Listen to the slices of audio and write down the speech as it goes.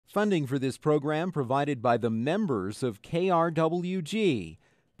Funding for this program provided by the members of KRWG.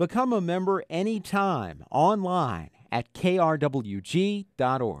 Become a member anytime online at krwg.org.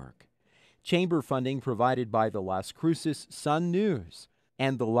 Chamber funding provided by the Las Cruces Sun News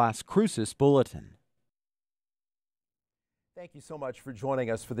and the Las Cruces Bulletin. Thank you so much for joining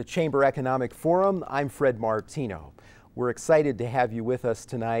us for the Chamber Economic Forum. I'm Fred Martino. We're excited to have you with us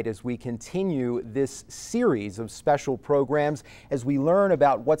tonight as we continue this series of special programs as we learn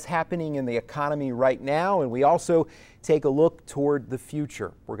about what's happening in the economy right now, and we also take a look toward the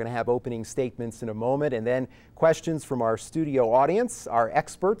future. We're going to have opening statements in a moment and then questions from our studio audience, our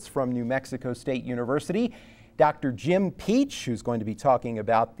experts from New Mexico State University, Dr. Jim Peach, who's going to be talking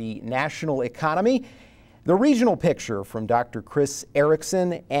about the national economy, the regional picture from Dr. Chris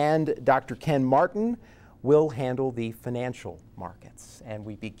Erickson, and Dr. Ken Martin will handle the financial markets. And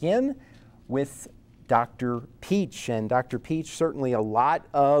we begin with Dr. Peach. And Dr. Peach, certainly a lot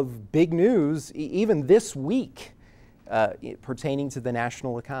of big news, even this week, pertaining to the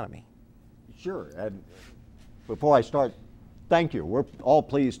national economy. Sure. And before I start, thank you. We're all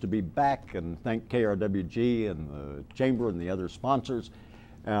pleased to be back, and thank KRWG and the Chamber and the other sponsors.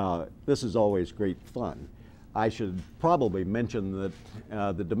 This is always great fun. I should probably mention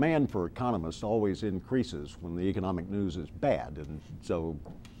that the demand for economists always increases when the economic news is bad, and so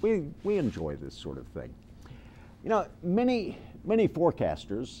we enjoy this sort of thing. You know, many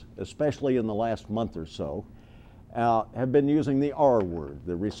forecasters, especially in the last month or so, have been using the R word,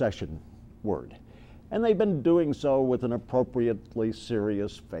 the recession word, and they've been doing so with an appropriately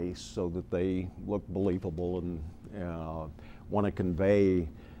serious face so that they look believable and want to convey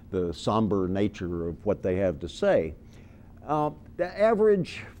the somber nature of what they have to say. The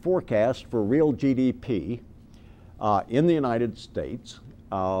average forecast for real GDP in the United States,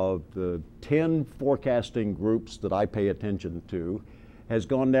 the 10 forecasting groups that I pay attention to, has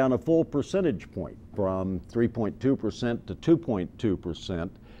gone down a full percentage point from 3.2% to 2.2%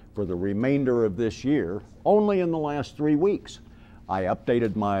 for the remainder of this year, only in the last 3 weeks. I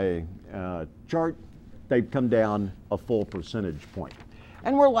updated my chart. They've come down a full percentage point.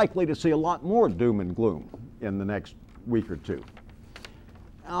 And we're likely to see a lot more doom and gloom in the next week or two.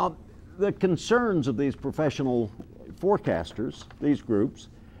 The concerns of these professional forecasters, these groups,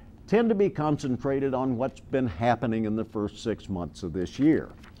 tend to be concentrated on what's been happening in the first 6 months of this year.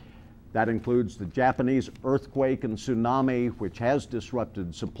 That includes the Japanese earthquake and tsunami, which has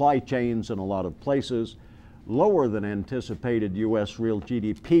disrupted supply chains in a lot of places, lower than anticipated U.S. real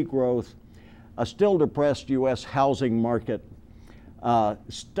GDP growth, a still depressed U.S. housing market,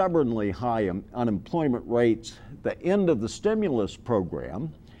 stubbornly high unemployment rates, the end of the stimulus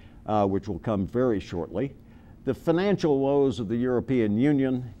program, which will come very shortly, the financial woes of the European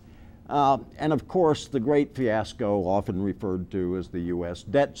Union, and of course the great fiasco often referred to as the U.S.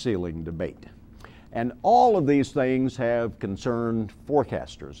 debt ceiling debate. And all of these things have concerned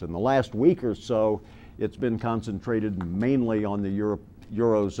forecasters. In the last week or so, it's been concentrated mainly on the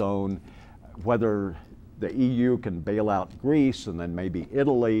Eurozone, whether the EU can bail out Greece, and then maybe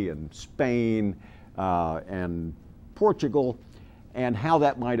Italy and Spain and Portugal, and how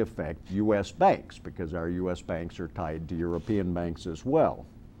that might affect U.S. banks, because our U.S. banks are tied to European banks as well.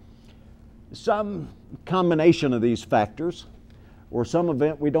 Some combination of these factors, or some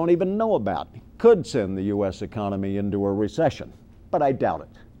event we don't even know about, could send the U.S. economy into a recession, but I doubt it.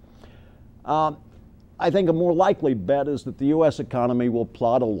 I think a more likely bet is that the U.S. economy will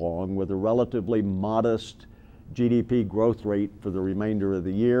plod along with a relatively modest GDP growth rate for the remainder of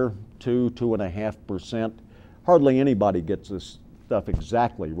the year, 2.5%. Hardly anybody gets this stuff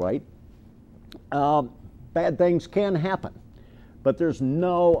exactly right. Bad things can happen, but there's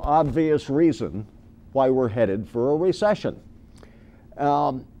no obvious reason why we're headed for a recession.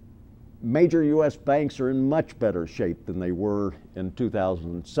 Major U.S. banks are in much better shape than they were in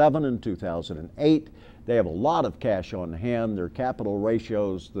 2007 and 2008. They have a lot of cash on hand. Their capital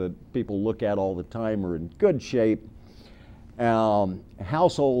ratios that people look at all the time are in good shape.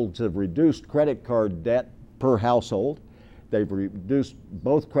 Households have reduced credit card debt per household. They've reduced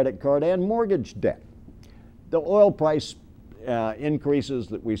both credit card and mortgage debt. The oil price increases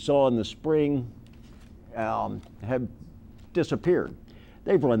that we saw in the spring have disappeared.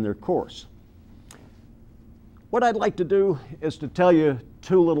 They've run their course. What I'd like to do is to tell you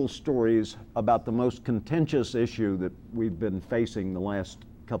two little stories about the most contentious issue that we've been facing the last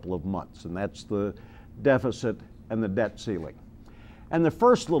couple of months, and that's the deficit and the debt ceiling. And the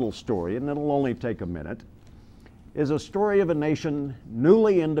first little story, and it'll only take a minute, is a story of a nation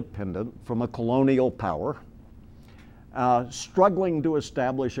newly independent from a colonial power, struggling to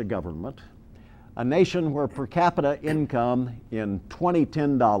establish a government, a nation where per capita income in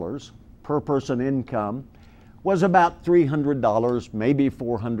 2010 dollars, per person income, was about $300, maybe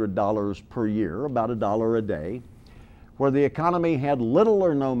 $400 per year, about $1 a day, where the economy had little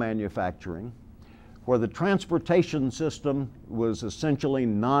or no manufacturing, where the transportation system was essentially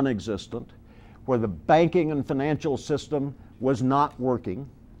non-existent, where the banking and financial system was not working,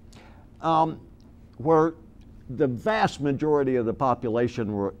 where the vast majority of the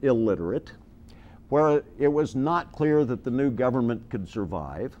population were illiterate, where it was not clear that the new government could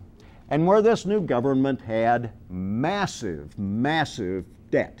survive, and where this new government had massive, massive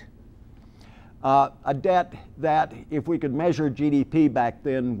debt. A debt that, if we could measure GDP back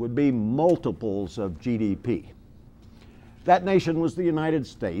then, would be multiples of GDP. That nation was the United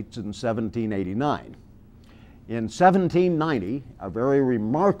States in 1789. In 1790, a very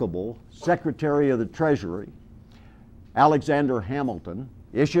remarkable Secretary of the Treasury, Alexander Hamilton,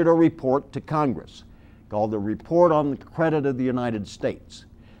 issued a report to Congress called the Report on the Credit of the United States.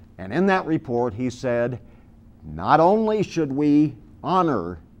 And in that report, he said, not only should we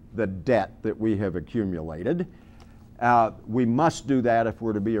honor the debt that we have accumulated, we must do that if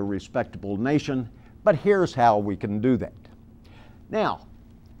we're to be a respectable nation, but here's how we can do that. Now,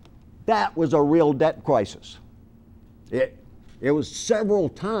 that was a real debt crisis. It was several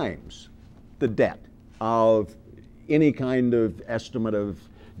times the debt of any kind of estimate of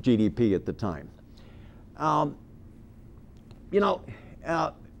GDP at the time.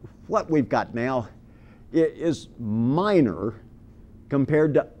 What we've got now is minor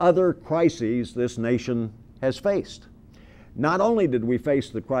compared to other crises this nation has faced. Not only did we face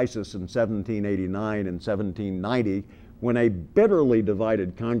the crisis in 1789 and 1790, when a bitterly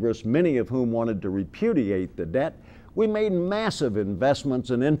divided Congress, many of whom wanted to repudiate the debt, we made massive investments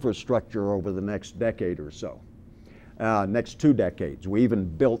in infrastructure over the next decade or so, next 2 decades. We even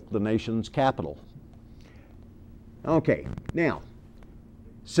built the nation's capital. Okay, now,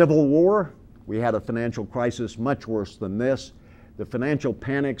 Civil War, we had a financial crisis much worse than this. The financial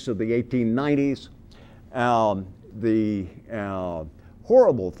panics of the 1890s, the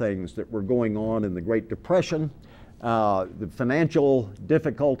horrible things that were going on in the Great Depression, the financial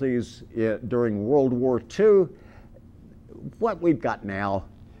difficulties during World War II. What we've got now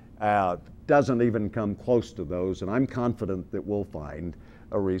doesn't even come close to those, and I'm confident that we'll find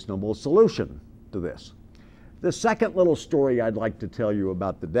a reasonable solution to this. The second little story I'd like to tell you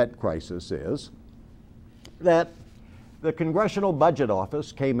about the debt crisis is that the Congressional Budget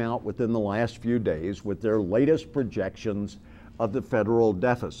Office came out within the last few days with their latest projections of the federal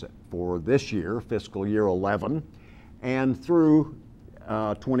deficit for this year, fiscal year 11, and through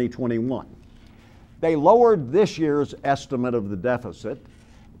 2021. They lowered this year's estimate of the deficit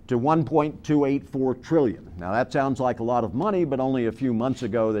to $1.284 trillion. Now that sounds like a lot of money, but only a few months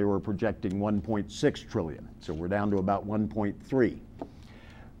ago they were projecting $1.6 trillion. So we're down to about $1.3.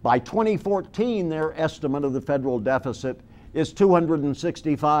 By 2014, their estimate of the federal deficit is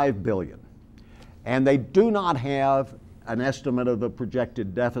 $265 billion. And they do not have an estimate of a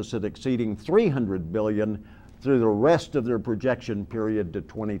projected deficit exceeding $300 billion through the rest of their projection period to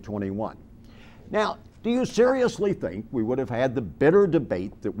 2021. Now, do you seriously think we would have had the bitter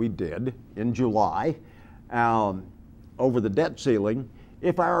debate that we did in July over the debt ceiling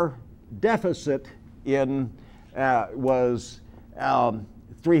if our deficit was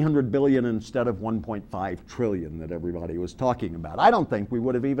 $300 billion instead of $1.5 trillion that everybody was talking about? I don't think we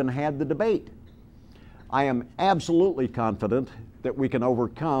would have even had the debate. I am absolutely confident that we can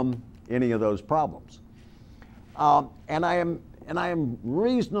overcome any of those problems. And I am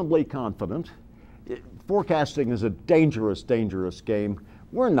reasonably confident. Forecasting is a dangerous, dangerous game.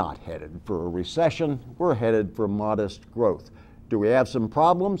 We're not headed for a recession. We're headed for modest growth. Do we have some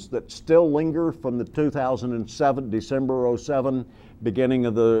problems that still linger from the 2007, December 07, beginning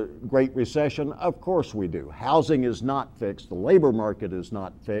of the Great Recession? Of course we do. Housing is not fixed. The labor market is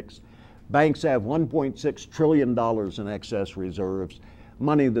not fixed. Banks have $1.6 trillion in excess reserves,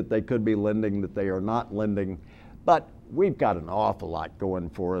 money that they could be lending that they are not lending. But we've got an awful lot going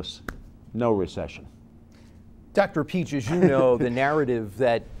for us. No recession. Dr. Peach, as you know, the narrative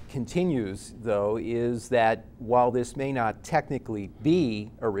that continues, though, is that while this may not technically be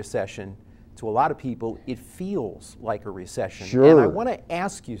a recession, to a lot of people, it feels like a recession. Sure. And I want to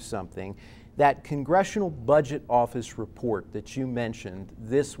ask you something. That Congressional Budget Office report that you mentioned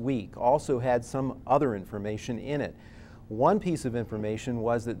this week also had some other information in it. One piece of information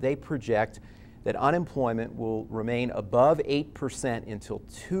was that they project that unemployment will remain above 8% until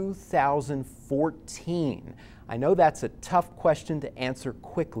 2014. I know that's a tough question to answer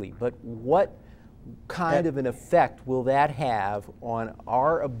quickly, but what kind of an effect will that have on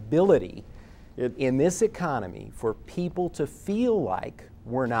our ability in this economy for people to feel like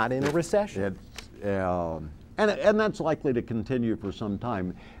we're not in a recession. And that's likely to continue for some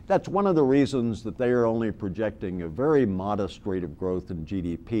time. That's one of the reasons that they are only projecting a very modest rate of growth in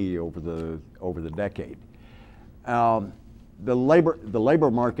GDP over the decade. The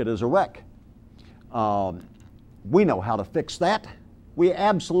labor market is a wreck. We know how to fix that. We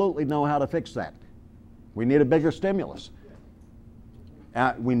absolutely know how to fix that. We need a bigger stimulus.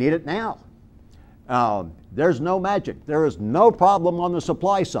 We need it now. There's no magic. There is no problem on the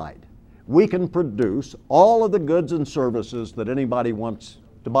supply side. We can produce all of the goods and services that anybody wants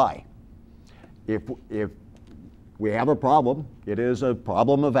to buy. If we have a problem, it is a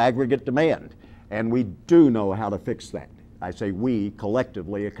problem of aggregate demand, and we do know how to fix that. I say we,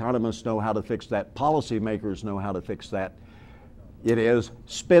 collectively, economists know how to fix that, policymakers know how to fix that. It is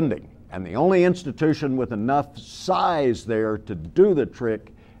spending, and the only institution with enough size there to do the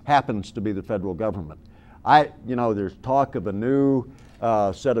trick happens to be the federal government. There's talk of a new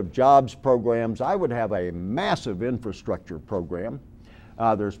set of jobs programs. I would have a massive infrastructure program.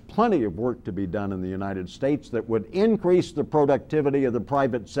 There's plenty of work to be done in the United States that would increase the productivity of the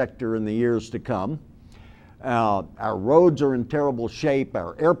private sector in the years to come. Our roads are in terrible shape,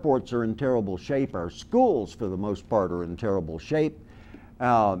 our airports are in terrible shape, our schools for the most part are in terrible shape.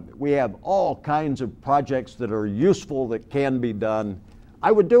 We have all kinds of projects that are useful that can be done.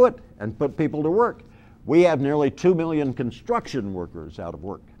 I would do it and put people to work. We have nearly 2 million construction workers out of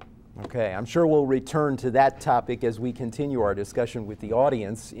work. Okay, I'm sure we'll return to that topic as we continue our discussion with the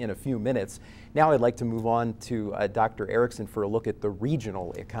audience in a few minutes. Now I'd like to move on to Dr. Erickson for a look at the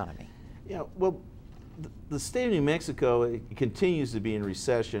regional economy. Yeah, well, the state of New Mexico continues to be in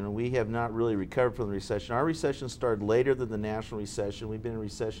recession, and we have not really recovered from the recession. Our recession started later than the national recession. We've been in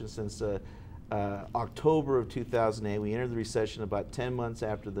recession since October of 2008. We entered the recession about 10 months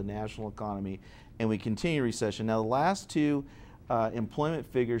after the national economy, and we continue recession. Now, the last two employment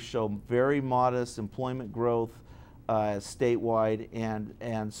figures show very modest employment growth statewide,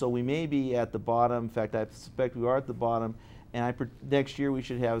 and so we may be at the bottom. In fact, I suspect we are at the bottom, and next year we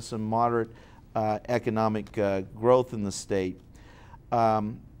should have some moderate economic growth in the state. But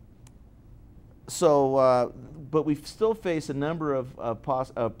we still face a number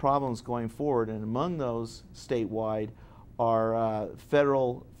of problems going forward, and among those statewide are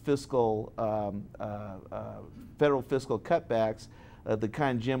federal fiscal cutbacks, the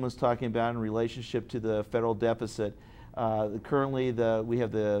kind Jim was talking about in relationship to the federal deficit. Currently, we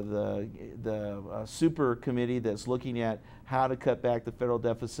have the super committee that's looking at how to cut back the federal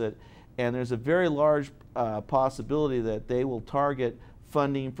deficit, and there's a very large possibility that they will target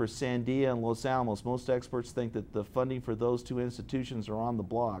funding for Sandia and Los Alamos. Most experts think that the funding for those two institutions are on the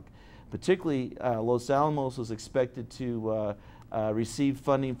block. Particularly, Los Alamos is expected to receive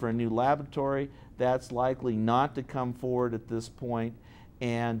funding for a new laboratory. That's likely not to come forward at this point,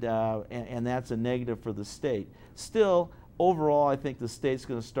 and that's a negative for the state. Still, overall, I think the state's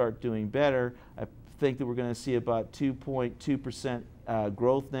going to start doing better. I think that we're going to see about 2.2%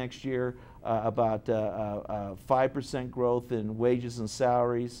 growth next year, about 5% growth in wages and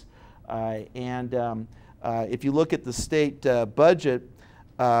salaries. If you look at the state budget,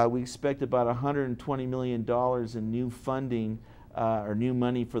 we expect about $120 million in new funding or new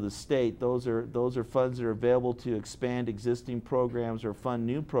money for the state. Those are funds that are available to expand existing programs or fund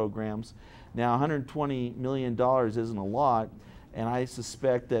new programs. Now, $120 million isn't a lot, and I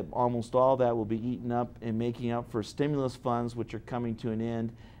suspect that almost all that will be eaten up in making up for stimulus funds, which are coming to an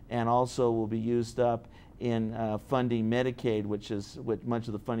end, and also will be used up in funding Medicaid, which much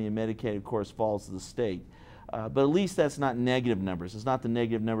of the funding of Medicaid, of course, falls to the state. But at least that's not negative numbers. It's not the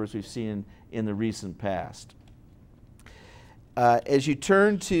negative numbers we've seen in the recent past. As you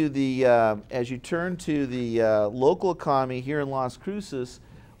turn to the local economy here in Las Cruces,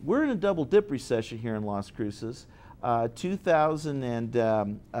 we're in a double dip recession here in Las Cruces.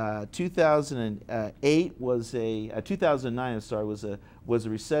 2008 was 2009. I'm sorry, was a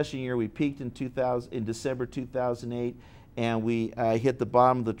recession year. We peaked in December 2008, and we hit the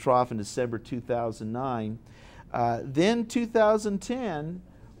bottom of the trough in December 2009. Then 2010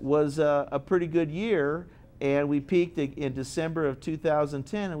 was a pretty good year, and we peaked in December of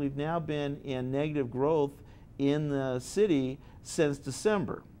 2010, and we've now been in negative growth in the city since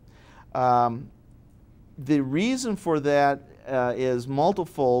December. The reason for that is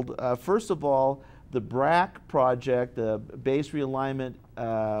multifold. First of all, the BRAC project, the base realignment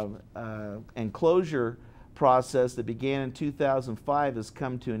and closure process that began in 2005 has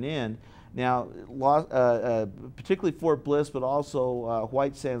come to an end. Now, particularly Fort Bliss, but also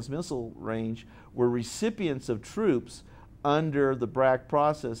White Sands Missile Range, were recipients of troops under the BRAC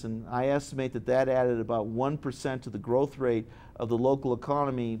process, and I estimate that that added about 1% to the growth rate of the local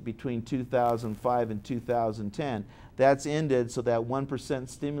economy between 2005 and 2010. That's ended, so that 1%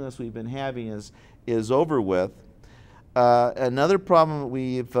 stimulus we've been having is over with. Another problem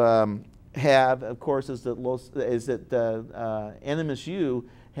we've have, of course, is that NMSU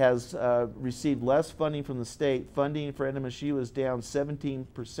has received less funding from the state. Funding for NMSU is down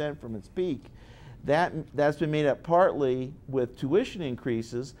 17% from its peak. That's been made up partly with tuition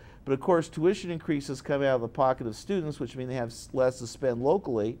increases, but of course tuition increases come out of the pocket of students, which means they have less to spend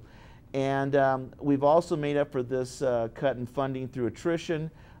locally. And we've also made up for this cut in funding through attrition.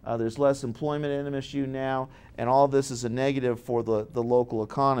 There's less employment at NMSU now, and all of this is a negative for the local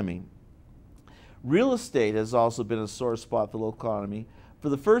economy. Real estate has also been a sore spot for the local economy. For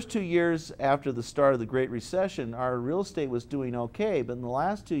the first 2 years after the start of the Great Recession, our real estate was doing okay, but in the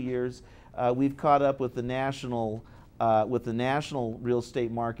last 2 years, we've caught up with the national real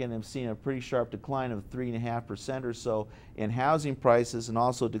estate market and have seen a pretty sharp decline of 3.5% or so in housing prices, and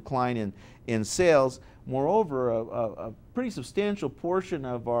also decline in sales. Moreover, a pretty substantial portion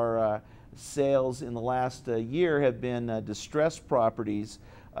of our sales in the last year have been distressed properties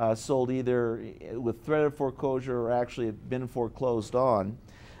sold either with threat of foreclosure or actually have been foreclosed on,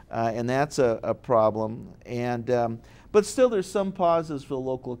 and that's a problem. And but still, there's some positives for the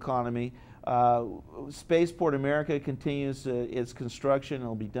local economy. Spaceport America continues its construction.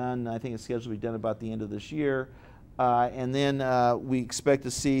 It'll be done, I think it's scheduled to be done about the end of this year. And then we expect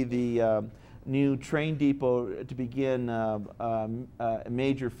to see the new train depot to begin a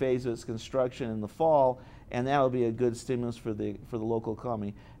major phase of its construction in the fall, and that'll be a good stimulus for the local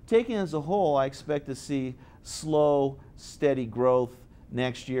economy. Taken as a whole, I expect to see slow, steady growth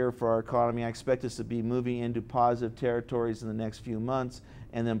next year for our economy. I expect us to be moving into positive territories in the next few months,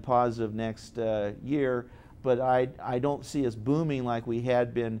 and then positive next year. But I don't see us booming like we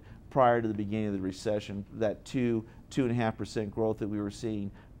had been prior to the beginning of the recession, that 2.5% growth that we were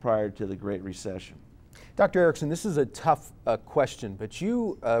seeing prior to the Great Recession. Dr. Erickson, this is a tough question, but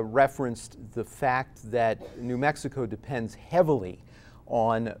you referenced the fact that New Mexico depends heavily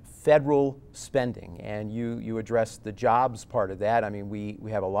on federal spending, and you addressed the jobs part of that. I mean,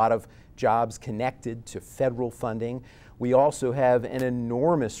 we have a lot of jobs connected to federal funding. We also have an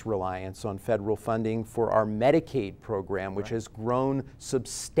enormous reliance on federal funding for our Medicaid program, which has grown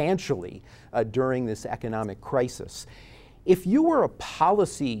substantially during this economic crisis. If you were a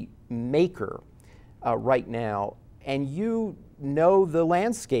policy maker right now, and you know the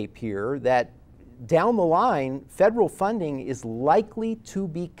landscape here, that down the line, federal funding is likely to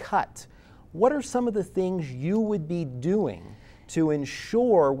be cut, what are some of the things you would be doing to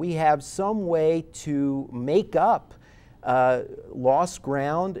ensure we have some way to make up lost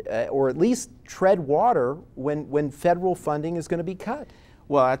ground, or at least tread water when federal funding is going to be cut?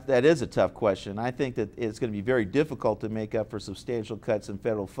 Well, that is a tough question. I think that it's going to be very difficult to make up for substantial cuts in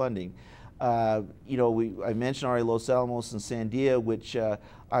federal funding. You know, I mentioned already Los Alamos and Sandia, which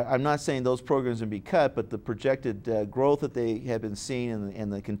I'm not saying those programs are going to be cut, but the projected growth that they have been seeing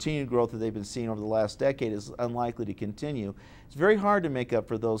and the continued growth that they've been seeing over the last decade is unlikely to continue. It's very hard to make up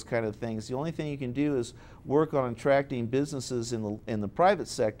for those kind of things. The only thing you can do is work on attracting businesses in the private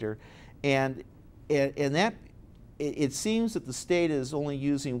sector, and that it seems that the state is only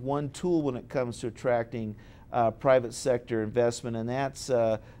using one tool when it comes to attracting private sector investment, and that's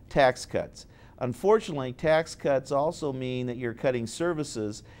tax cuts. Unfortunately, tax cuts also mean that you're cutting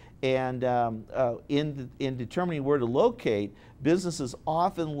services, and in determining where to locate, businesses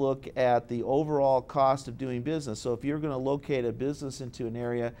often look at the overall cost of doing business. So if you're going to locate a business into an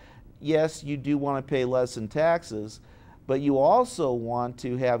area, yes, you do want to pay less in taxes, but you also want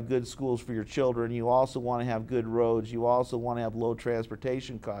to have good schools for your children. You also want to have good roads. You also want to have low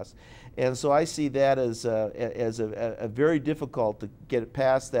transportation costs. And so I see that as a very difficult to get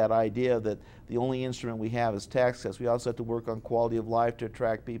past that idea that the only instrument we have is tax cuts. We also have to work on quality of life to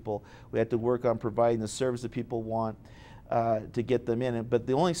attract people. We have to work on providing the service that people want to get them in. But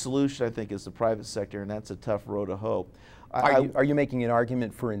the only solution, I think, is the private sector, and that's a tough road to hoe. Are you making an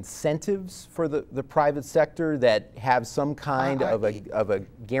argument for incentives for the private sector that have some kind of a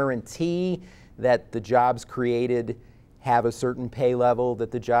guarantee that the jobs created have a certain pay level,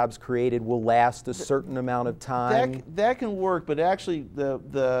 that the jobs created will last a certain amount of time? That can work, but actually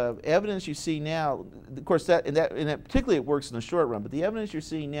the evidence you see now, of course, and particularly it works in the short run, but the evidence you're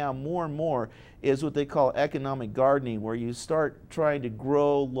seeing now more and more is what they call economic gardening, where you start trying to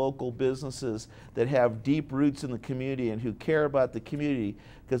grow local businesses that have deep roots in the community and who care about the community.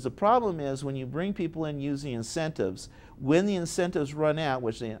 Because the problem is when you bring people in using incentives, when the incentives run out,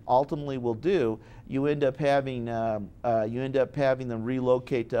 which they ultimately will do, you end up having them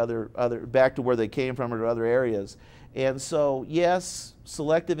relocate to back to where they came from or to other areas. And so, yes,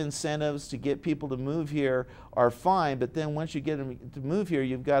 selective incentives to get people to move here are fine, but then once you get them to move here,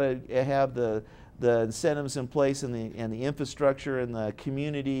 you've got to have the incentives in place and the infrastructure and the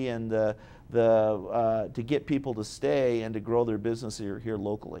community and to get people to stay and to grow their business here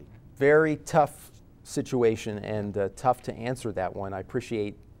locally. Very tough situation and tough to answer that one. I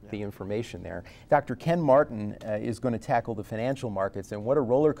appreciate the information there. Dr. Ken Martin is going to tackle the financial markets, and what a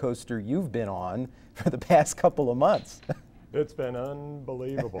roller coaster you've been on for the past couple of months. It's been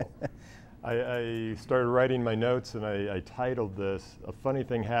unbelievable. I started writing my notes and I titled this, "A Funny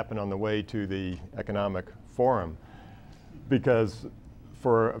Thing Happened on the Way to the Economic Forum," because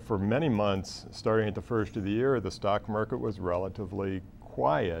for many months, starting at the first of the year, the stock market was relatively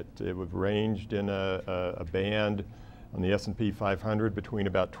quiet. It was ranged in a band on the S&P 500 between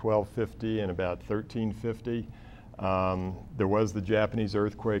about 1250 and about 1350. There was the Japanese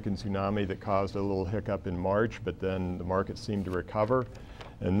earthquake and tsunami that caused a little hiccup in March, but then the market seemed to recover.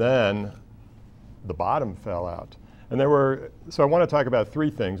 And then the bottom fell out. And so I want to talk about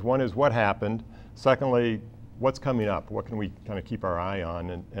three things. One is what happened. Secondly, what's coming up? What can we kind of keep our eye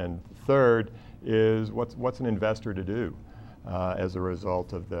on? And third is what's an investor to do as a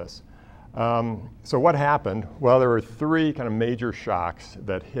result of this? So what happened? Well, there were three kind of major shocks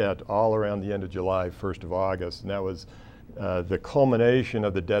that hit all around the end of July, 1st of August, and that was the culmination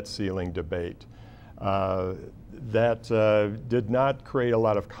of the debt ceiling debate. That did not create a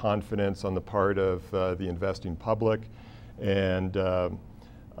lot of confidence on the part of the investing public, and the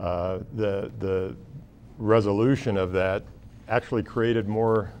resolution of that actually created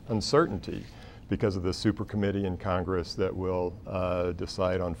more uncertainty because of the super committee in Congress that will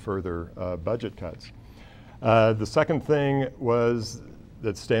decide on further budget cuts. The second thing was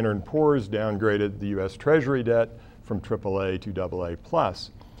that Standard & Poor's downgraded the U.S. Treasury debt from AAA to AA+,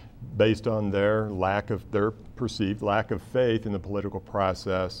 based on their perceived lack of faith in the political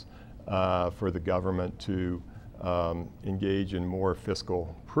process for the government to engage in more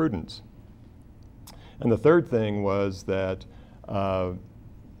fiscal prudence. And the third thing was that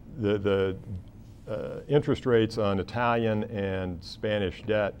the interest rates on Italian and Spanish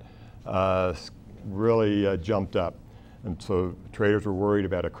debt really jumped up. And so traders were worried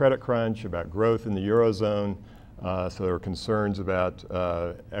about a credit crunch, about growth in the Eurozone, so there were concerns about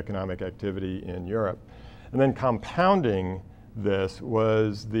economic activity in Europe. And then compounding this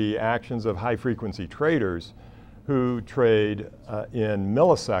was the actions of high-frequency traders who trade in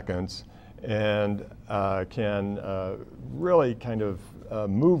milliseconds and can really kind of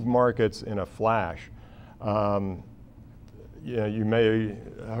move markets in a flash. You may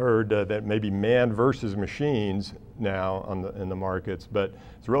have heard that maybe man versus machines now in the markets, but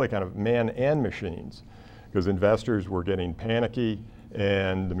it's really kind of man and machines, because investors were getting panicky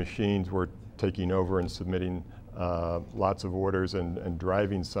and the machines were taking over and submitting lots of orders and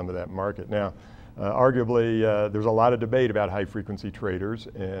driving some of that market. Now, arguably, there's a lot of debate about high-frequency traders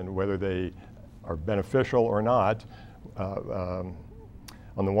and whether they are beneficial or not.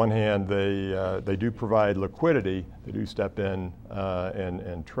 On the one hand, they do provide liquidity. They do step in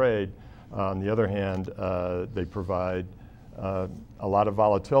and trade. On the other hand, they provide a lot of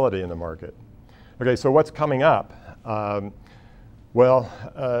volatility in the market. Okay, so what's coming up? Well,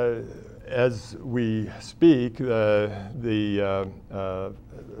 as we speak, the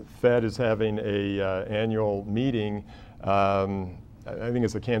Fed is having an annual meeting. I think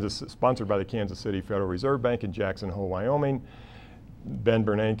it's sponsored by the Kansas City Federal Reserve Bank in Jackson Hole, Wyoming. Ben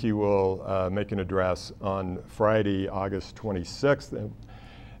Bernanke will make an address on Friday, August 26th,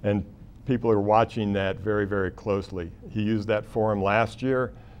 and people are watching that very, very closely. He used that forum last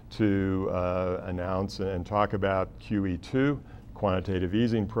year to announce and talk about QE2, quantitative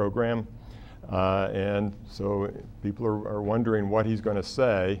easing program, and so people are wondering what he's going to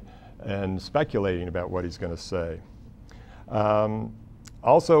say and speculating about what he's going to say.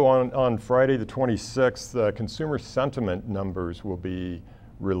 Also on Friday the 26th, consumer sentiment numbers will be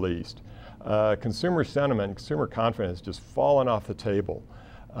released. Consumer sentiment, consumer confidence has just fallen off the table.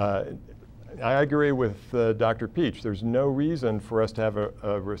 I agree with Dr. Peach. There's no reason for us to have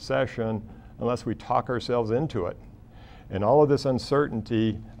a recession unless we talk ourselves into it. And all of this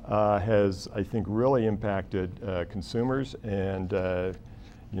uncertainty has, I think, really impacted consumers, and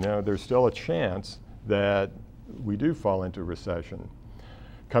there's still a chance that we do fall into recession.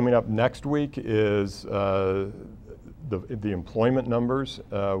 Coming up next week is the employment numbers.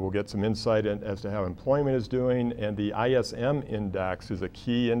 We'll get some insight as to how employment is doing, and the ISM index is a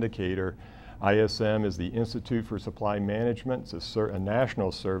key indicator. ISM is the Institute for Supply Management. It's a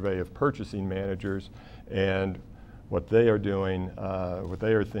national survey of purchasing managers and what they are doing, what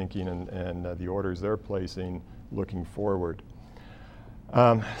they are thinking, and the orders they're placing looking forward.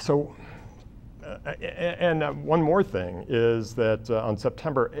 One more thing is that on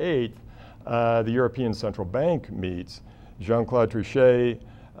September 8th, the European Central Bank meets. Jean-Claude Trichet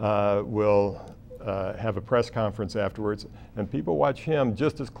will have a press conference afterwards, and people watch him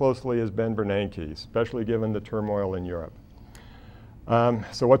just as closely as Ben Bernanke, especially given the turmoil in Europe.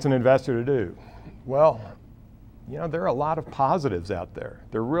 So what's an investor to do? Well, you know, there are a lot of positives out there.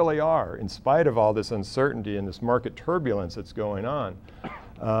 There really are, in spite of all this uncertainty and this market turbulence that's going on.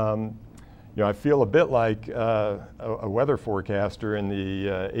 You know, I feel a bit like a weather forecaster in the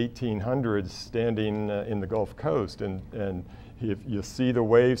 1800s standing in the Gulf Coast, and you see the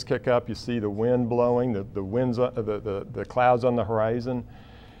waves kick up, you see the wind blowing, the clouds on the horizon,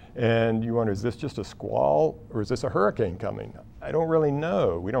 and you wonder, is this just a squall or is this a hurricane coming? I don't really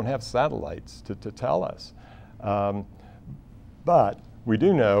know. We don't have satellites to tell us. But we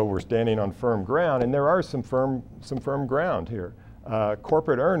do know we're standing on firm ground, and there are some firm ground here.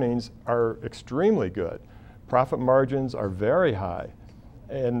 Corporate earnings are extremely good. Profit margins are very high,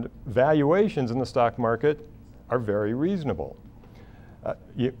 and valuations in the stock market are very reasonable.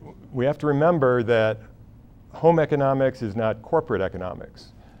 We have to remember that home economics is not corporate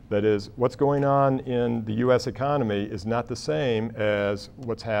economics. That is, what's going on in the US economy is not the same as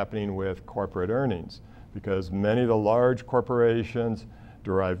what's happening with corporate earnings, because many of the large corporations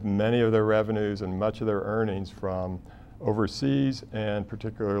derive many of their revenues and much of their earnings from overseas and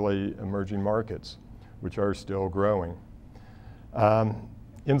particularly emerging markets, which are still growing.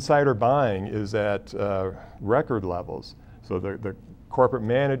 Insider buying is at record levels. So the corporate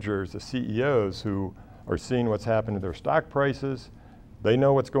managers, the CEOs who are seeing what's happened to their stock prices, they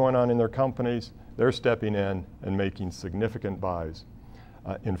know what's going on in their companies, they're stepping in and making significant buys.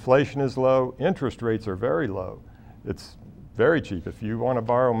 Inflation is low, interest rates are very low. It's very cheap. If you want to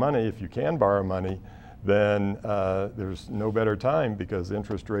borrow money, if you can borrow money, then there's no better time because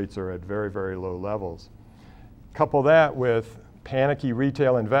interest rates are at very, very low levels. Couple that with panicky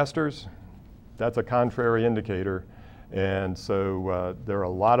retail investors, that's a contrary indicator. And so there are a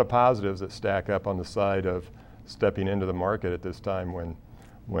lot of positives that stack up on the side of stepping into the market at this time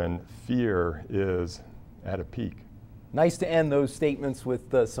when fear is at a peak. Nice to end those statements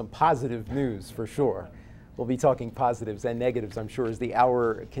with some positive news for sure. We'll be talking positives and negatives, I'm sure, as the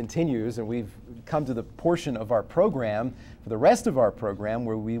hour continues, and we've come to the portion of our program, for the rest of our program,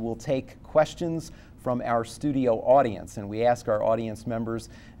 where we will take questions from our studio audience. And we ask our audience members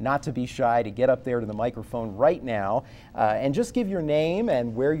not to be shy, to get up there to the microphone right now and just give your name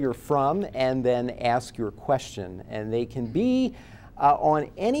and where you're from, and then ask your question. And they can be on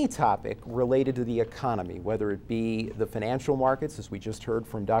any topic related to the economy, whether it be the financial markets, as we just heard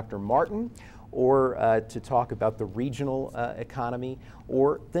from Dr. Martin, or to talk about the regional economy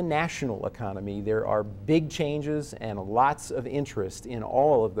or the national economy. There are big changes and lots of interest in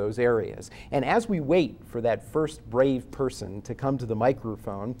all of those areas. And as we wait for that first brave person to come to the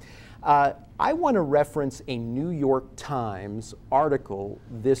microphone, I want to reference a New York Times article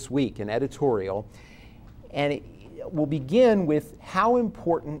this week, an editorial, and we'll begin with how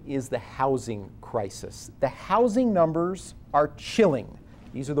important is the housing crisis. The housing numbers are chilling.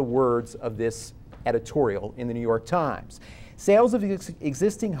 These are the words of this editorial in the New York Times. Sales of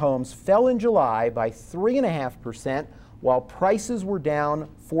existing homes fell in July by 3.5%, while prices were down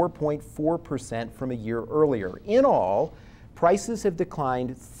 4.4% from a year earlier. In all, prices have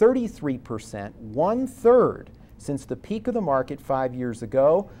declined 33%, 1/3, since the peak of the market 5 years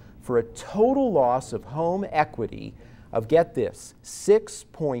ago, for a total loss of home equity of, get this,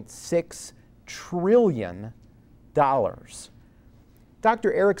 $6.6 trillion.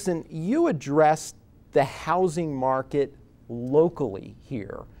 Dr. Erickson, you addressed the housing market locally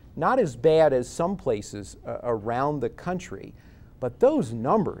here. Not as bad as some places around the country, but those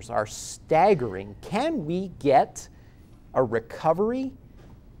numbers are staggering. Can we get a recovery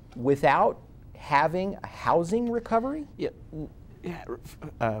without having a housing recovery? Yeah.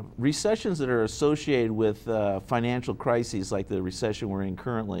 Recessions that are associated with financial crises like the recession we're in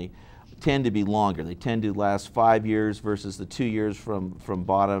currently tend to be longer. They tend to last 5 years versus the 2 years from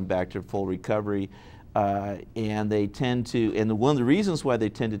bottom back to full recovery. And they tend to, and one of the reasons why they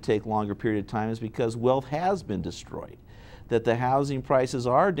tend to take longer period of time is because wealth has been destroyed. That the housing prices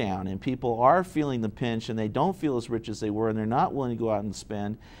are down and people are feeling the pinch and they don't feel as rich as they were and they're not willing to go out and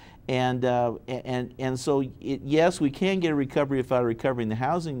spend. And so yes, we can get a recovery without a recovery in the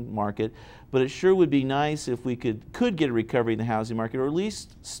housing market, but it sure would be nice if we could get a recovery in the housing market, or at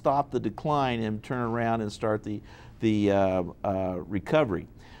least stop the decline and turn around and start the recovery.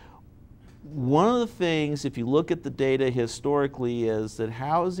 One of the things, if you look at the data historically, is that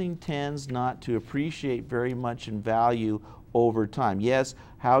housing tends not to appreciate very much in value over time. Yes,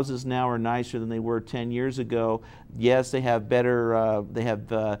 houses now are nicer than they were 10 years ago. Yes, they have better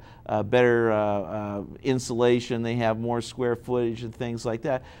insulation, they have more square footage and things like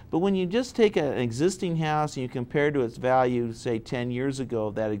that. But when you just take an existing house and you compare to its value, say 10 years ago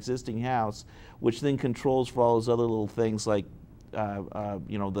of that existing house, which then controls for all those other little things like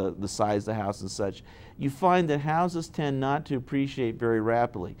you know, the size of the house and such, you find that houses tend not to appreciate very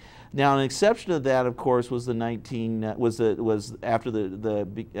rapidly. Now, an exception to that, of course, was was after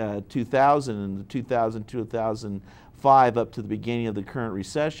the 2000 and the 2005 up to the beginning of the current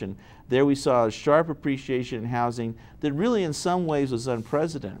recession. There we saw a sharp appreciation in housing that really, in some ways, was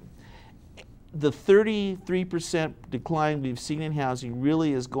unprecedented. The 33% decline we've seen in housing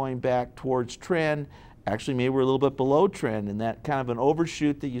really is going back towards trend. Actually, maybe we're a little bit below trend, and that kind of an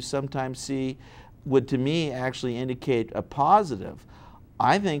overshoot that you sometimes see would, to me, actually indicate a positive.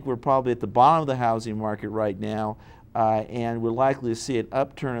 I think we're probably at the bottom of the housing market right now, and we're likely to see an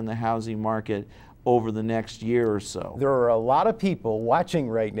upturn in the housing market over the next year or so. There are a lot of people watching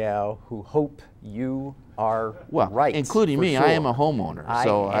right now who hope you are right. Including me. Sure. I am a homeowner,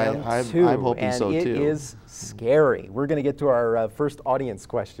 so I'm hoping and so too. It is scary. We're going to get to our first audience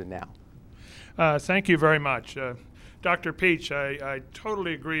question now. Thank you very much. Dr. Peach, I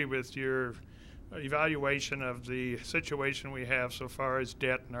totally agree with your evaluation of the situation we have so far as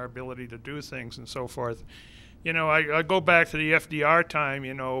debt and our ability to do things and so forth. You know, I go back to the FDR time.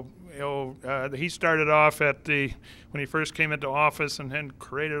 He started off when he first came into office and then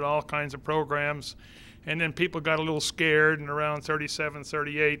created all kinds of programs, and then people got a little scared, and around 37,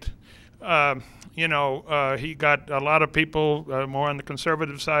 38, he got a lot of people more on the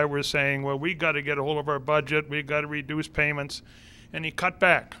conservative side were saying, well, we got to get a hold of our budget, we got to reduce payments, and he cut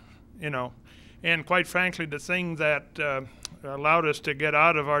back, And quite frankly, the thing that allowed us to get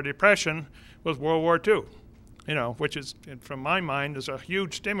out of our depression was World War II, which is, from my mind, is a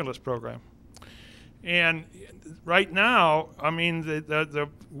huge stimulus program. And right now, I mean,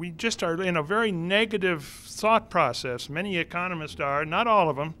 we just are in a very negative thought process. Many economists are, not all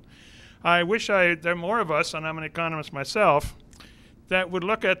of them. I wish there are more of us, and I'm an economist myself, that would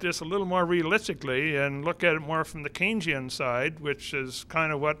look at this a little more realistically and look at it more from the Keynesian side, which is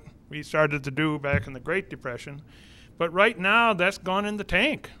kind of what we started to do back in the Great Depression. But right now, that's gone in the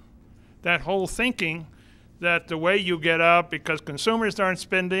tank. That whole thinking that the way you get out, because consumers aren't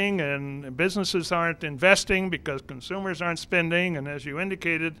spending and businesses aren't investing because consumers aren't spending, and as you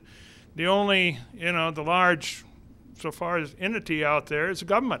indicated, the only, the large, so far as entity out there is the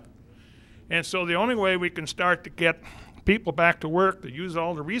government. And so the only way we can start to get people back to work, to use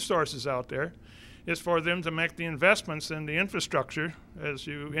all the resources out there, is for them to make the investments in the infrastructure, as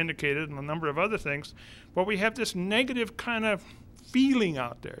you indicated, and a number of other things. But we have this negative kind of feeling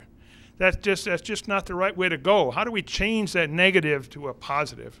out there. That's just not the right way to go. How do we change that negative to a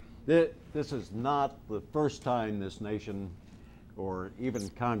positive? This is not the first time this nation, or even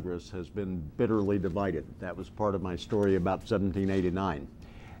Congress, has been bitterly divided. That was part of my story about 1789.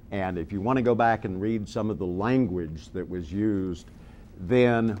 And if you want to go back and read some of the language that was used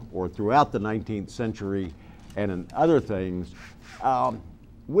then or throughout the 19th century and in other things,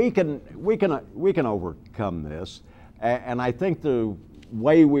 we can overcome this. And I think the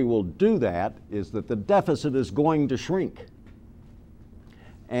way we will do that is that the deficit is going to shrink.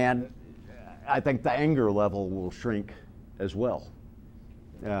 And I think the anger level will shrink as well.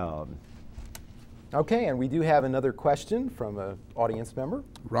 Okay, and we do have another question from an audience member.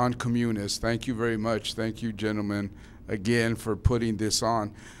 Ron Communis, thank you very much. Thank you, gentlemen, again for putting this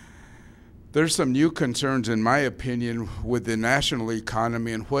on. There's some new concerns, in my opinion, with the national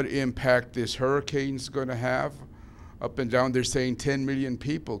economy and what impact this hurricane is going to have. Up and down, they're saying 10 million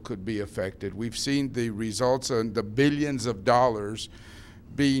people could be affected. We've seen the results on the billions of dollars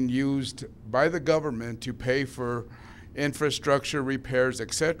being used by the government to pay for infrastructure repairs,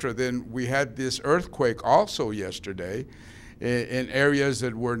 etc. Then we had this earthquake also yesterday in areas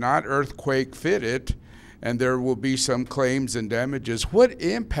that were not earthquake fitted, and there will be some claims and damages. What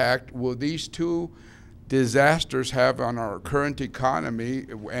impact will these two disasters have on our current economy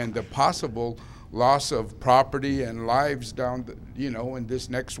and the possible loss of property and lives down, in this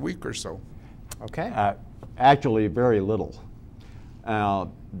next week or so? Okay. Actually, very little.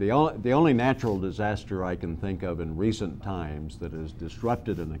 The only natural disaster I can think of in recent times that has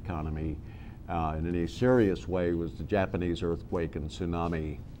disrupted an economy in any serious way was the Japanese earthquake and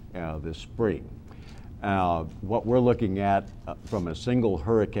tsunami this spring. What we're looking at from a single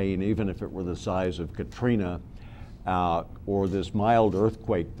hurricane, even if it were the size of Katrina, or this mild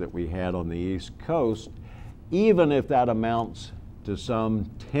earthquake that we had on the East Coast, even if that amounts to some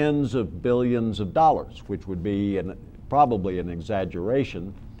tens of billions of dollars, which would be probably an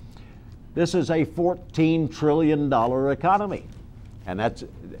exaggeration, this is a $14 trillion economy. And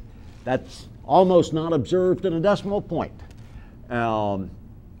that's almost not observed in a decimal point.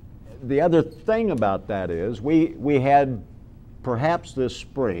 The other thing about that is we had perhaps this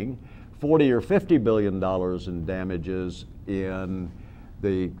spring $40 or $50 billion in damages in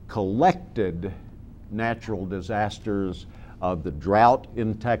the collected natural disasters of the drought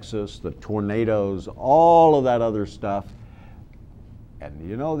in Texas, the tornadoes, all of that other stuff. And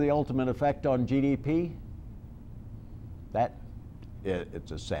you know the ultimate effect on GDP?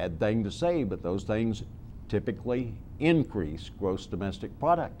 It's a sad thing to say, but those things typically increase gross domestic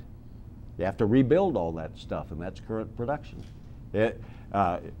product. You have to rebuild all that stuff, and that's current production. It's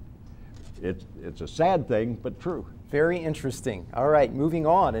a sad thing, but true. Very interesting. All right, moving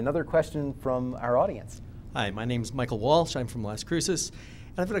on. Another question from our audience. Hi, my name is Michael Walsh. I'm from Las Cruces.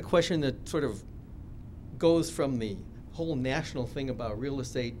 And I've got a question that sort of goes from the whole national thing about real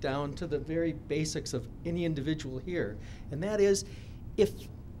estate down to the very basics of any individual here. And that is, if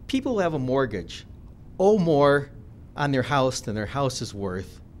people who have a mortgage owe more on their house than their house is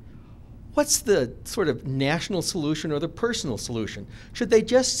worth, what's the sort of national solution or the personal solution? Should they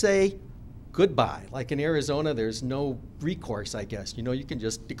just say goodbye? Like in Arizona, there's no recourse, I guess. You know, you can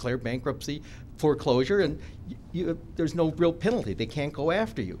just declare bankruptcy, foreclosure, and there's no real penalty. They can't go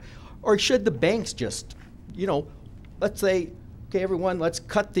after you. Or should the banks just, you know, let's say, okay, everyone, let's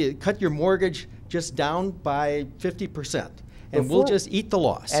cut your mortgage just down by 50%. And we'll just eat the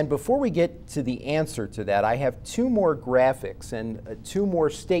loss. And before we get to the answer to that, I have two more graphics and two more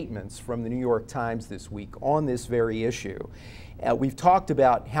statements from the New York Times this week on this very issue. We've talked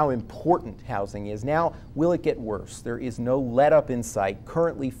about how important housing is. Now, will it get worse? There is no let-up in sight.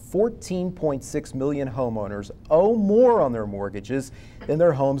 Currently, 14.6 million homeowners owe more on their mortgages than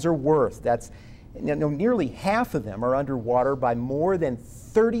their homes are worth. That's, you know, nearly half of them are underwater by more than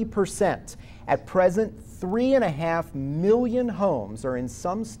 30%. At present, 3.5 million homes are in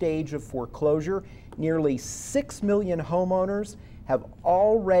some stage of foreclosure. Nearly 6 million homeowners have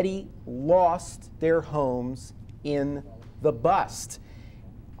already lost their homes in the bust.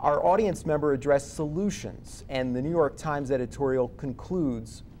 Our audience member addressed solutions, and the New York Times editorial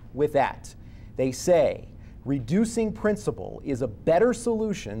concludes with that. They say, reducing principal is a better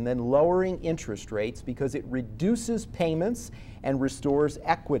solution than lowering interest rates because it reduces payments and restores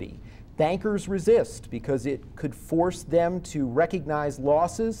equity. Bankers resist because it could force them to recognize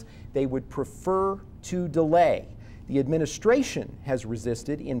losses they would prefer to delay. The administration has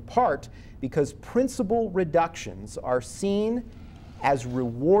resisted in part because principal reductions are seen as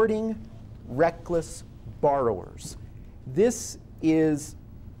rewarding reckless borrowers. This is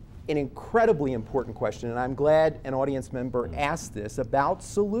an incredibly important question, and I'm glad an audience member asked this about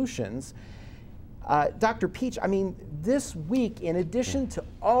solutions. Dr. Peach, I mean, this week, in addition to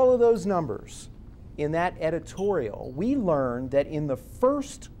all of those numbers in that editorial, we learned that in the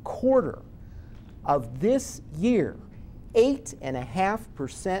first quarter of this year,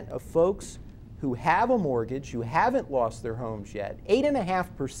 8.5% of folks who have a mortgage, who haven't lost their homes yet,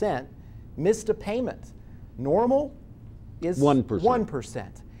 8.5% missed a payment. Normal is 1%.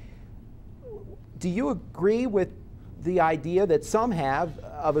 Do you agree with the idea that some have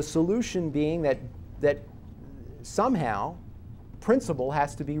of a solution being that somehow principal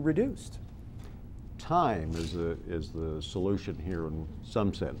has to be reduced? Time is the solution here in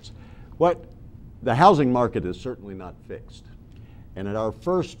some sense. The housing market is certainly not fixed. And at our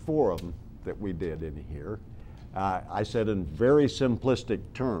first forum that we did in here, I said in very simplistic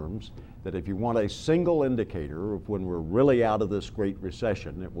terms that if you want a single indicator of when we're really out of this Great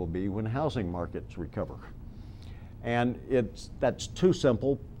Recession, it will be when housing markets recover. And that's too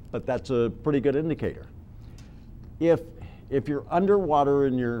simple, but that's a pretty good indicator. If you're underwater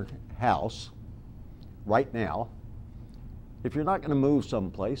in your house right now, if you're not going to move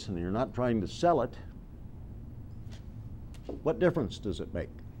someplace and you're not trying to sell it, what difference does it make?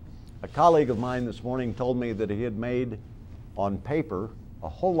 A colleague of mine this morning told me that he had made, on paper, a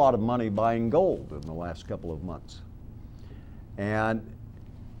whole lot of money buying gold in the last couple of months. And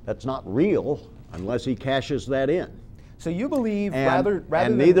that's not real unless he cashes that in. So you believe And, rather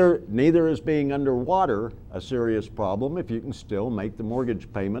and than neither is being underwater a serious problem if you can still make the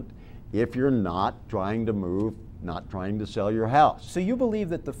mortgage payment if you're not trying to move, not trying to sell your house. So you believe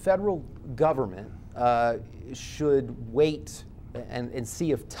that the federal government should wait and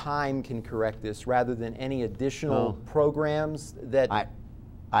see if time can correct this rather than any additional programs that...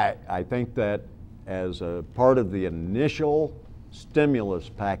 I think that as a part of the initial stimulus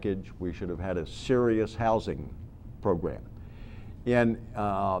package, we should have had a serious housing program. And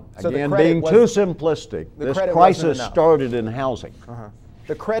again, being too simplistic, this crisis started in housing.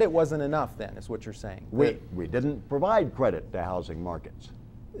 The credit wasn't enough then, is what you're saying. We didn't provide credit to housing markets.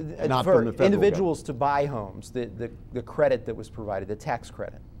 Not for from the federal individuals to buy homes, the credit that was provided, the tax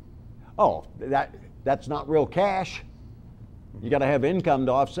credit. Oh, that's not real cash. You got to have income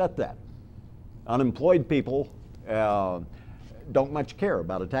to offset that. Unemployed people don't much care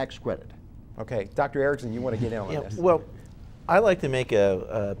about a tax credit. Okay, Dr. Erickson, you want to get in on this? Well, I like to make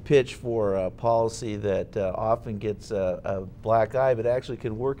a pitch for a policy that often gets a black eye, but actually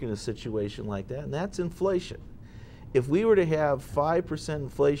can work in a situation like that, and that's inflation. If we were to have 5%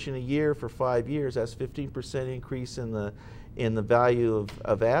 inflation a year for 5 years, that's 15% increase in the value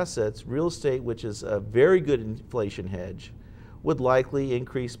of assets. Real estate, which is a very good inflation hedge, would likely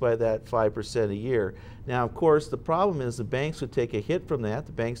increase by that 5% a year. Now, of course, the problem is the banks would take a hit from that.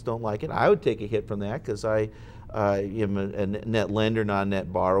 The banks don't like it. I would take a hit from that because I am a net lender, not a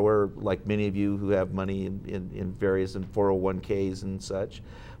net borrower, like many of you who have money in various 401ks and such.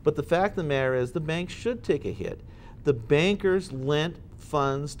 But the fact of the matter is the banks should take a hit. The bankers lent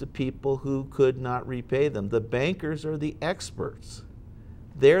funds to people who could not repay them. The bankers are the experts.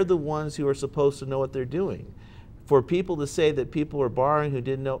 They're the ones who are supposed to know what they're doing. For people to say that people were borrowing who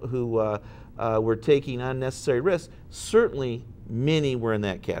didn't know, who were taking unnecessary risks, certainly many were in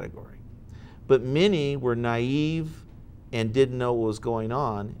that category. But many were naive and didn't know what was going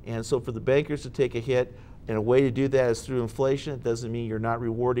on. And so for the bankers to take a hit, and a way to do that is through inflation. It doesn't mean you're not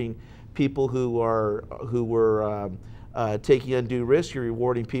rewarding people who were taking undue risk. You're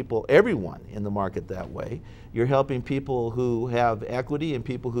rewarding people, everyone in the market that way. You're helping people who have equity and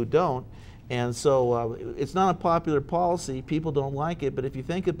people who don't. And so it's not a popular policy. People don't like it, but if you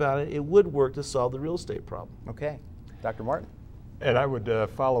think about it, it would work to solve the real estate problem. Okay. Dr. Martin? And I would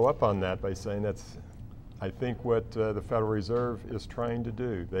follow up on that by saying that's, I think, what the Federal Reserve is trying to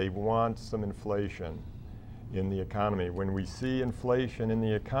do. They want some inflation in the economy. When we see inflation in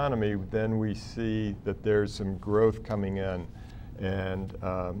the economy, then we see that there's some growth coming in. And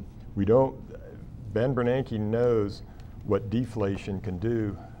Ben Bernanke knows what deflation can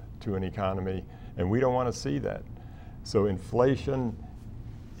do to an economy, and we don't want to see that. So inflation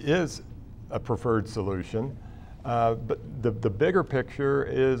is a preferred solution, but the bigger picture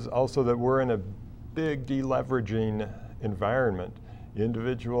is also that we're in a big deleveraging environment.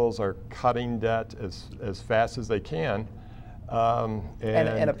 Individuals are cutting debt as fast as they can.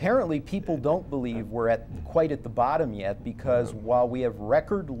 And apparently people don't believe we're quite at the bottom yet, because while we have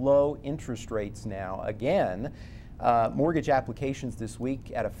record low interest rates now, again, mortgage applications this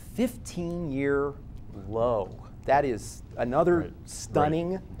week at a 15-year low. That is another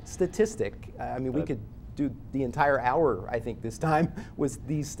stunning statistic. I mean, we could do the entire hour, I think, this time with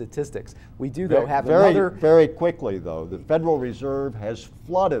these statistics. We do, though, have another... Very quickly, though, the Federal Reserve has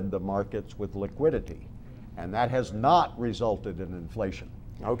flooded the markets with liquidity, and that has not resulted in inflation.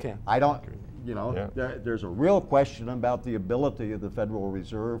 Okay. I don't, you know, there's a real question about the ability of the Federal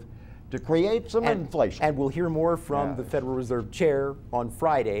Reserve to create some inflation. And we'll hear more from the Federal Reserve Chair on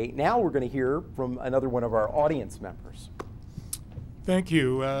Friday. Now we're going to hear from another one of our audience members. Thank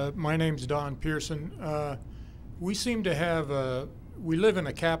you. My name's Don Pearson. We seem to have we live in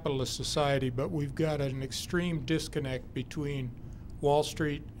a capitalist society, but we've got an extreme disconnect between Wall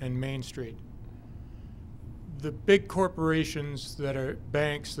Street and Main Street. The big corporations that are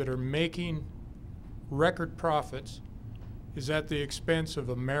banks that are making record profits is at the expense of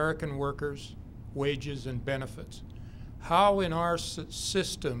American workers, wages, and benefits. How in our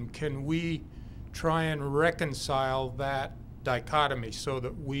system can we try and reconcile that dichotomy so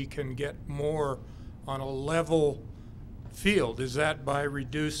that we can get more on a level field? Is that by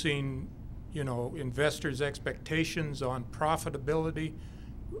reducing, you know, investors' expectations on profitability,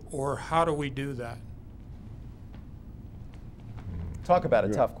 or how do we do that? Talk about a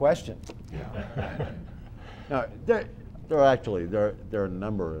tough question. Now, there are a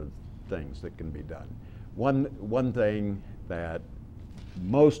number of things that can be done. One thing that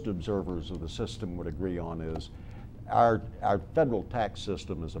most observers of the system would agree on is our federal tax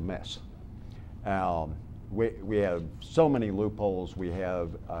system is a mess. We have so many loopholes. We have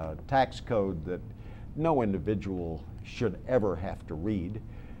a tax code that no individual should ever have to read.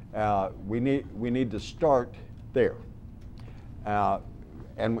 We need to start there.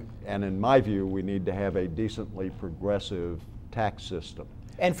 And in my view, we need to have a decently progressive tax system.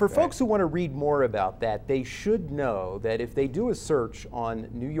 And for folks who want to read more about that, they should know that if they do a search on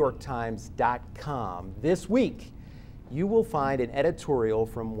NewYorkTimes.com this week, you will find an editorial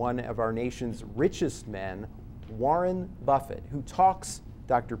from one of our nation's richest men, Warren Buffett, who talks,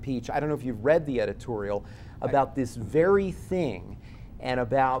 Dr. Peach, I don't know if you've read the editorial, about this very thing and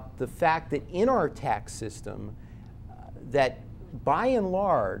about the fact that in our tax system, that by and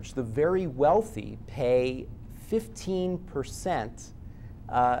large, the very wealthy pay 15%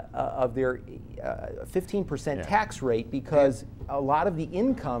 of their 15% tax rate because a lot of the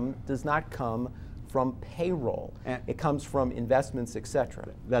income does not come from payroll. It comes from investments, etc.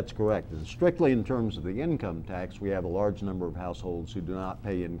 That's correct. And strictly in terms of the income tax, we have a large number of households who do not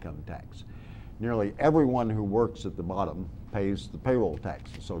pay income tax. Nearly everyone who works at the bottom pays the payroll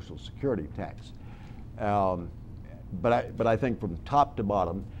tax, the Social Security tax. But I think from top to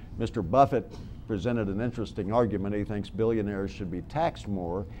bottom, Mr. Buffett presented an interesting argument. He thinks billionaires should be taxed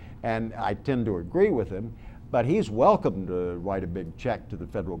more, and I tend to agree with him, but he's welcome to write a big check to the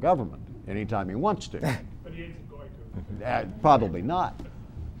federal government anytime he wants to. But he isn't going to. Probably not.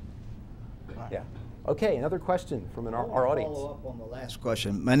 Yeah. Okay, another question from our audience. Follow up on the last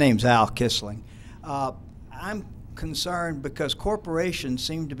question. My name's Al Kissling. I'm concerned because corporations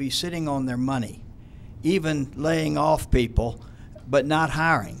seem to be sitting on their money, even laying off people, but not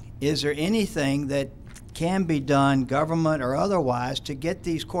hiring. Is there anything that can be done, government or otherwise, to get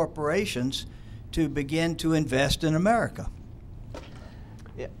these corporations to begin to invest in America?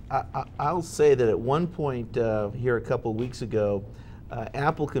 Yeah, I'll say that at one point here a couple of weeks ago,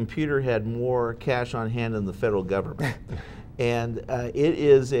 Apple Computer had more cash on hand than the federal government. And it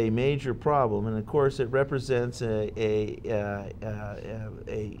is a major problem, and of course it represents a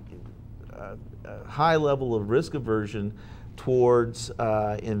high level of risk aversion towards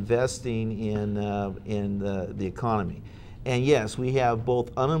investing in the economy. And yes, we have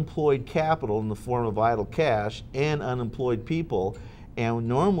both unemployed capital in the form of idle cash and unemployed people. And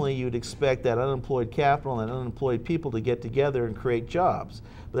normally you'd expect that unemployed capital and unemployed people to get together and create jobs.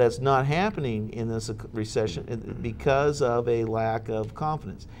 But that's not happening in this recession because of a lack of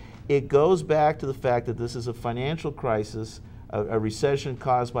confidence. It goes back to the fact that this is a financial crisis, a recession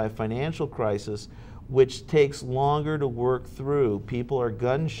caused by a financial crisis, which takes longer to work through. People are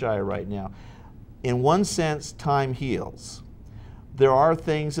gun shy right now. In one sense, time heals. There are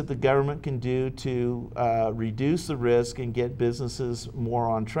things that the government can do to reduce the risk and get businesses more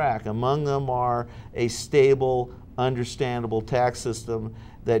on track. Among them are a stable, understandable tax system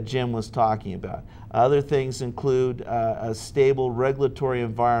that Jim was talking about. Other things include a stable regulatory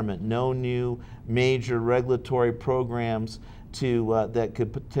environment, no new major regulatory programs that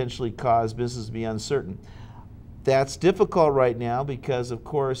could potentially cause business to be uncertain. That's difficult right now because, of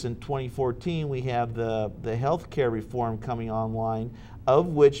course, in 2014 we have the health care reform coming online, of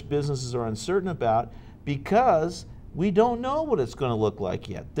which businesses are uncertain about because we don't know what it's going to look like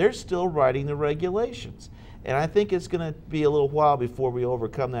yet. They're still writing the regulations. And I think it's going to be a little while before we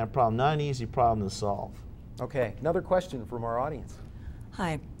overcome that problem. Not an easy problem to solve. Okay, another question from our audience.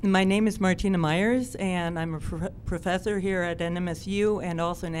 Hi, my name is Martino Myers, and I'm a professor here at NMSU and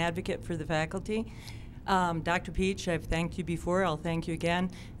also an advocate for the faculty. Dr. Peach, I've thanked you before. I'll thank you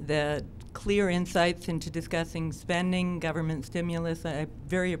again. The clear insights into discussing spending, government stimulus, I'm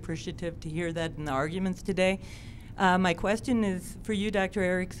very appreciative to hear that in the arguments today. My question is for you, Dr.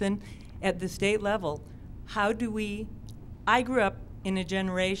 Erickson. At the state level, how do I grew up in a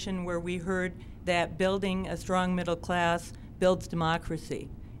generation where we heard that building a strong middle class builds democracy.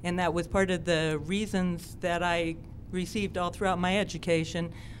 And that was part of the reasons that I received all throughout my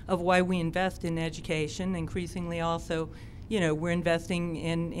education of why we invest in education. Increasingly also, we're investing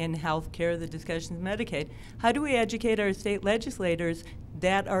in health care, the discussions of Medicaid. How do we educate our state legislators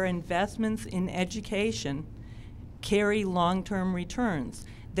that our investments in education carry long-term returns?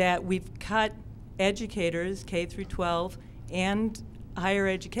 That we've cut educators, K through 12, and higher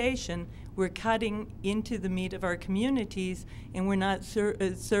education, we're cutting into the meat of our communities, and we're not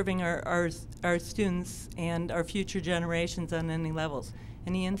serving our students and our future generations on any levels.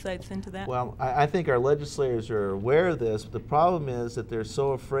 Any insights into that? Well, I think our legislators are aware of this, but the problem is that they're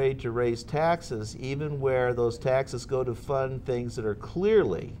so afraid to raise taxes, even where those taxes go to fund things that are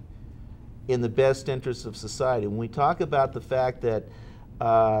clearly in the best interest of society. When we talk about the fact that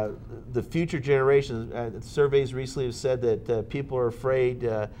the future generations, surveys recently have said that people are afraid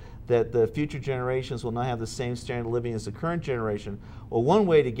that the future generations will not have the same standard of living as the current generation. Well, one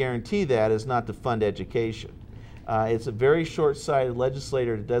way to guarantee that is not to fund education. It's a very short-sighted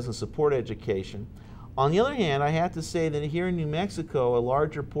legislator that doesn't support education. On the other hand, I have to say that here in New Mexico, a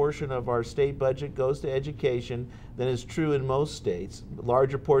larger portion of our state budget goes to education than is true in most states. A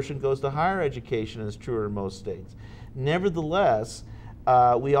larger portion goes to higher education than is true in most states. Nevertheless,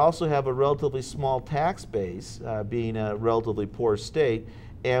 we also have a relatively small tax base, being a relatively poor state,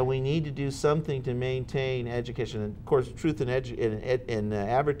 and we need to do something to maintain education. And of course, truth in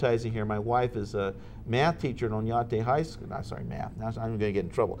advertising here, my wife is a math teacher at Oñate High School. Not sorry, math. Now I'm going to get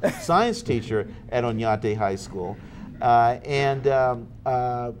in trouble. Science teacher at Oñate High School,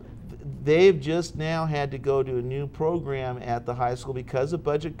 they've just now had to go to a new program at the high school because of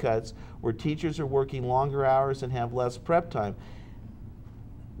budget cuts, where teachers are working longer hours and have less prep time.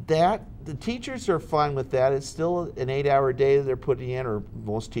 The teachers are fine with that. It's still an 8-hour day that they're putting in, or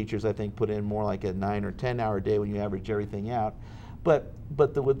most teachers, I think, put in more like a 9 or 10-hour day when you average everything out. But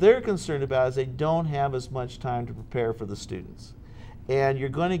what they're concerned about is they don't have as much time to prepare for the students. And you're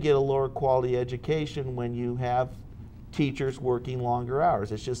going to get a lower quality education when you have teachers working longer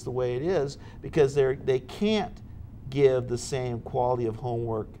hours. It's just the way it is, because they can't give the same quality of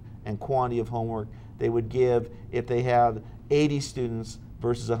homework and quantity of homework they would give if they have 80 students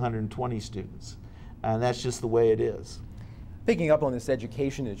versus 120 students. And that's just the way it is. Picking up on this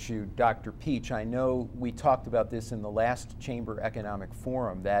education issue, Dr. Peach, I know we talked about this in the last Chamber Economic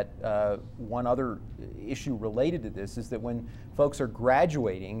Forum, that one other issue related to this is that when folks are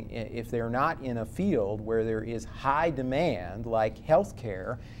graduating, if they're not in a field where there is high demand, like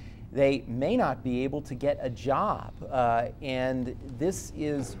healthcare, they may not be able to get a job. And this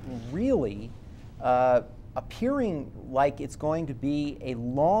is really appearing like it's going to be a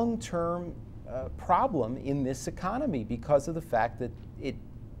long-term problem in this economy because of the fact that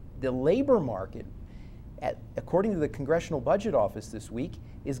the labor market, according to the Congressional Budget Office this week,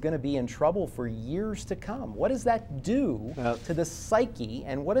 is going to be in trouble for years to come. What does that do to the psyche,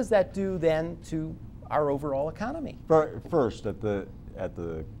 and what does that do then to our overall economy? First, at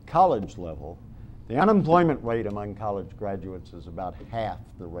the college level, the unemployment rate among college graduates is about half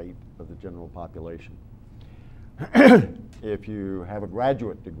the rate of the general population. If you have a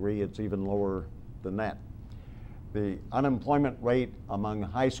graduate degree, it's even lower than that. The unemployment rate among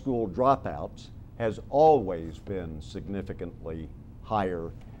high school dropouts has always been significantly higher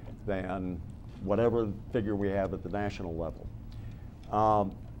than whatever figure we have at the national level.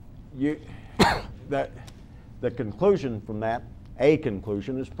 The conclusion from that, a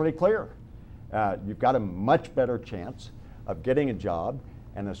conclusion, is pretty clear. You've got a much better chance of getting a job,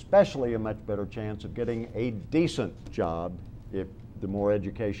 and especially a much better chance of getting a decent job if the more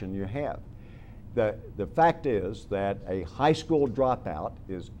education you have. The fact is that a high school dropout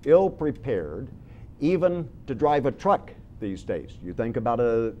is ill-prepared even to drive a truck these days. You think about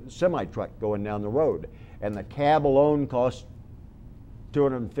a semi-truck going down the road, and the cab alone costs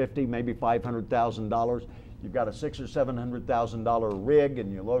 $250,000, maybe $500,000. You've got a $600,000 or $700,000 rig,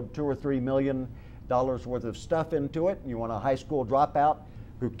 and you load $2 or $3 million worth of stuff into it, and you want a high school dropout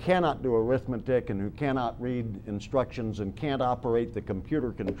who cannot do arithmetic and who cannot read instructions and can't operate the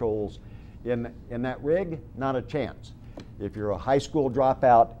computer controls in that rig, not a chance. If you're a high school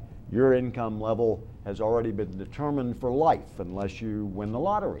dropout, your income level has already been determined for life unless you win the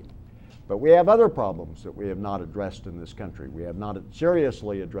lottery. But we have other problems that we have not addressed in this country. We have not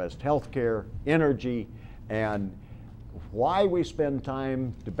seriously addressed health care, energy, and why we spend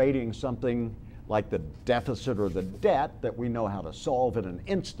time debating something like the deficit or the debt that we know how to solve in an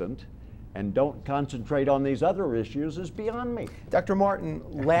instant and don't concentrate on these other issues is beyond me. Dr. Martin,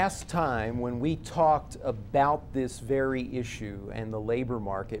 last time when we talked about this very issue and the labor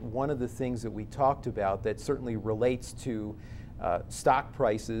market, one of the things that we talked about that certainly relates to stock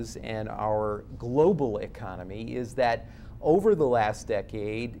prices and our global economy is that over the last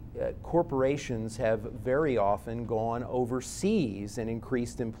decade, corporations have very often gone overseas and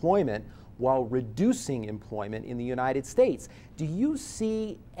increased employment while reducing employment in the United States. Do you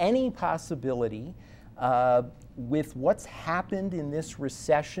see any possibility with what's happened in this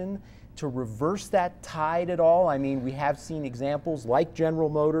recession to reverse that tide at all? I mean, we have seen examples like General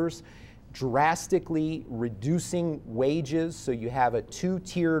Motors drastically reducing wages, so you have a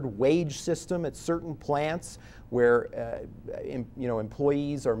two-tiered wage system at certain plants where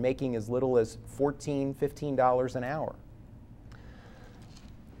employees are making as little as $14, $15 an hour.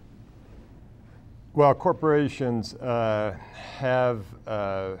 Well, corporations have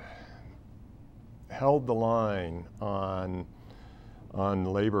held the line on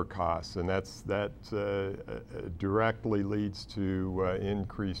labor costs, and that directly leads to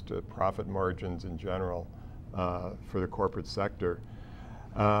increased profit margins in general for the corporate sector.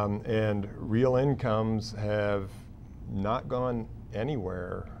 And real incomes have not gone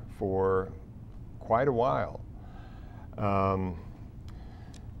anywhere for quite a while.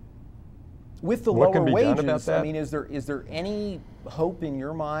 With the What can lower be done about wages, I that? mean, is there any hope in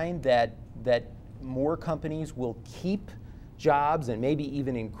your mind that more companies will keep jobs and maybe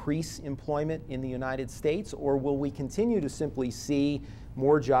even increase employment in the United States, or will we continue to simply see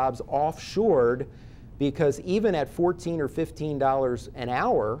more jobs offshored? Because even at $14 or $15 an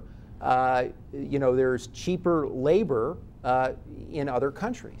hour, you know, there's cheaper labor in other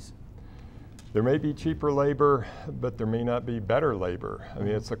countries. There may be cheaper labor, but there may not be better labor. I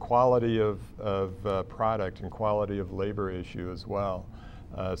mean, it's a quality of product and quality of labor issue as well.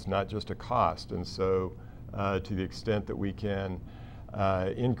 It's not just a cost. And so to the extent that we can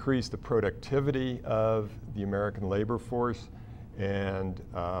increase the productivity of the American labor force, and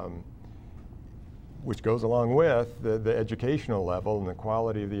which goes along with the educational level and the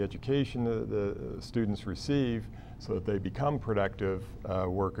quality of the education the students receive so that they become productive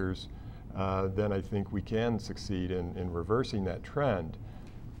workers, then I think we can succeed in reversing that trend.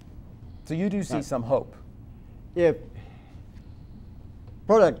 So you do see some hope? If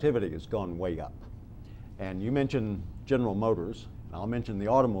productivity has gone way up, and you mentioned General Motors, I'll mention the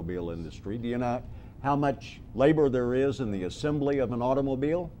automobile industry. Do you know how much labor there is in the assembly of an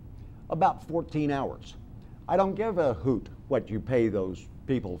automobile? About 14 hours. I don't give a hoot what you pay those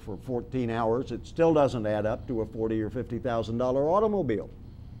people for 14 hours. It still doesn't add up to a $40,000 or $50,000 automobile.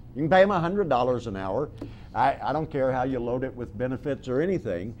 You can pay them $100 an hour. I don't care how you load it with benefits or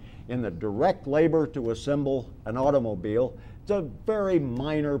anything. In the direct labor to assemble an automobile, it's a very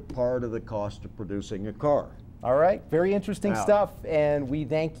minor part of the cost of producing a car. All right, very interesting stuff, and we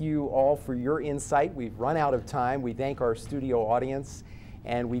thank you all for your insight. We've run out of time. We thank our studio audience,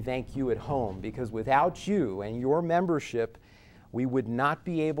 and we thank you at home, because without you and your membership, we would not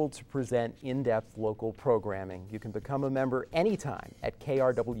be able to present in-depth local programming. You can become a member anytime at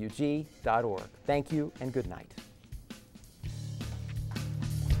krwg.org. Thank you and good night.